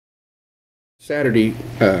Saturday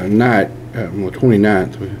night, on the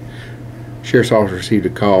 29th, Sheriff's Office received a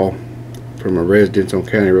call from a residence on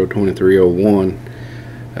County Road 2301.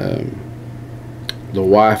 The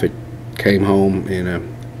wife had came home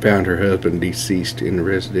and found her husband deceased in the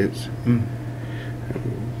residence.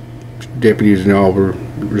 Deputies and all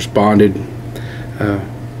responded,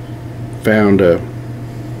 found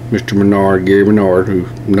Mr. Menard, Gary Menard, who's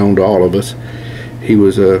known to all of us. He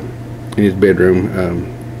was in his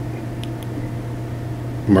bedroom,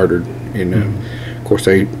 murdered, and of course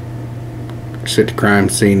they set the crime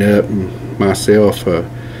scene up, and myself,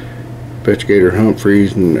 investigator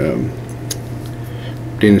Humphreys, and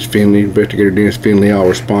investigator Dennis Finley all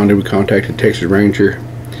responded. We contacted Texas Ranger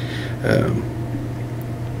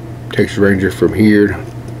from here,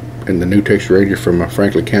 and the new Texas Ranger from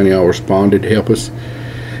Franklin County all responded to help us.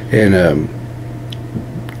 And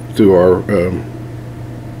through our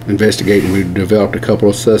investigating, we developed a couple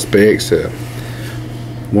of suspects.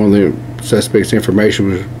 One of the suspects' information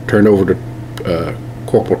was turned over to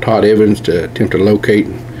Corporal Todd Evans to attempt to locate.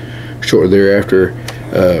 Shortly thereafter,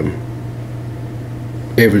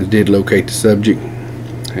 Evans did locate the subject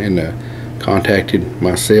and contacted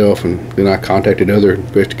myself, and then I contacted other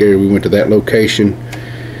investigators. We went to that location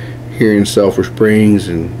here in Sulphur Springs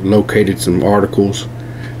and located some articles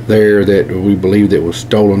there that we believe that was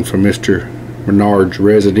stolen from Mr. Menard's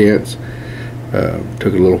residence.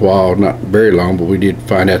 Took a little while, not very long, but we did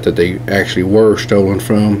find out that they actually were stolen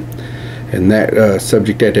from, and that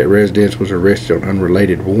subject at that residence was arrested on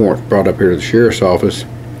unrelated warrants brought up here to the Sheriff's Office.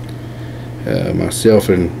 Myself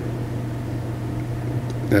and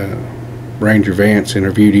Ranger Vance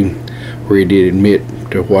interviewed him, where he did admit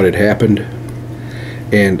to what had happened,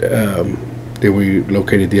 and then we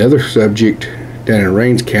located the other subject down in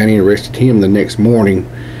Rains County and arrested him the next morning.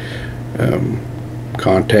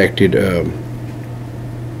 Contacted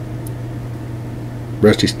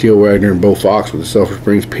Rusty Steelwagner and Bo Fox with the Sulphur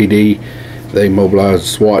Springs PD. They mobilized the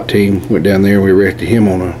SWAT team, went down there, and we arrested him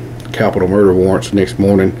on a capital murder warrant the next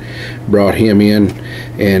morning, brought him in,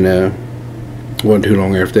 and wasn't too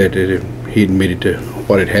long after that he admitted to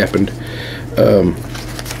what had happened.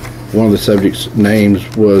 One of the subject's names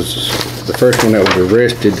was, the first one that was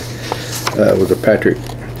arrested was a Patrick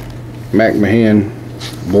McMahon,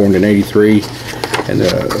 born in '83, and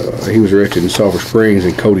he was arrested in Sulphur Springs,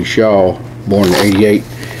 and Cody Shaw, born in '88,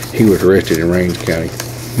 he was arrested in Rains County.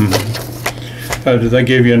 Did they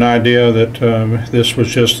give you an idea that this was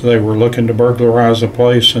just they were looking to burglarize a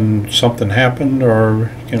place and something happened, or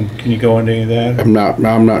can you go into any of that?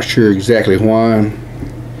 I'm not sure exactly why.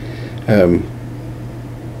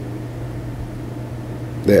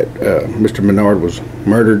 That Mr. Menard was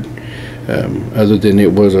murdered, other than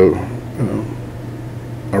it was a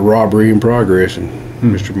robbery in progress, and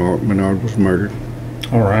Mr. Menard was murdered.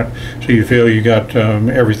 All right. So you feel you got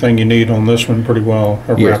everything you need on this one pretty well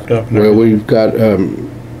wrapped up? Well, we've got a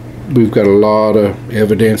lot of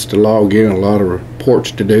evidence to log in, a lot of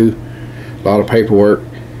reports to do, a lot of paperwork,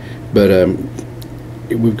 but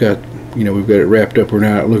we've got it wrapped up. We're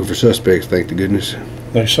not looking for suspects, thank the goodness.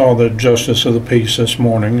 They saw the Justice of the Peace this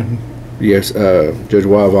morning. Yes, Judge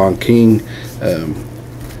Wyvon King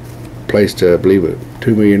placed, I believe, a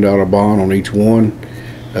 $2 million bond on each one.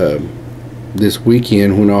 This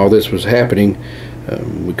weekend, when all this was happening,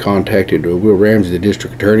 we contacted Will Ramsey, the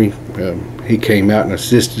district attorney. He came out and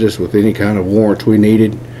assisted us with any kind of warrants we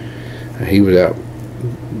needed. He was out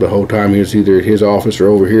the whole time. He was either at his office or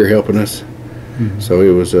over here helping us. So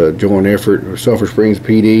it was a joint effort. Sulphur Springs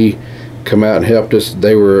PD come out and helped us.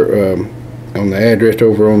 They were on the address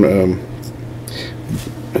over on,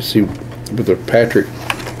 let's see, with the Patrick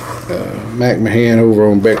McMahon over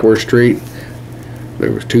on Beckworth Street.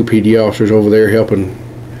 There was 2 PD officers over there helping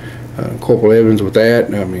Corporal Evans with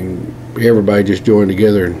that. I mean, everybody just joined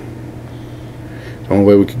together, and it's the only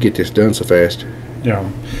way we could get this done so fast. Yeah,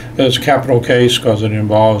 it's a capital case because it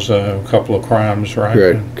involves a couple of crimes, right?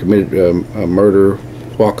 Right, committed a murder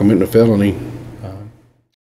while committing a felony.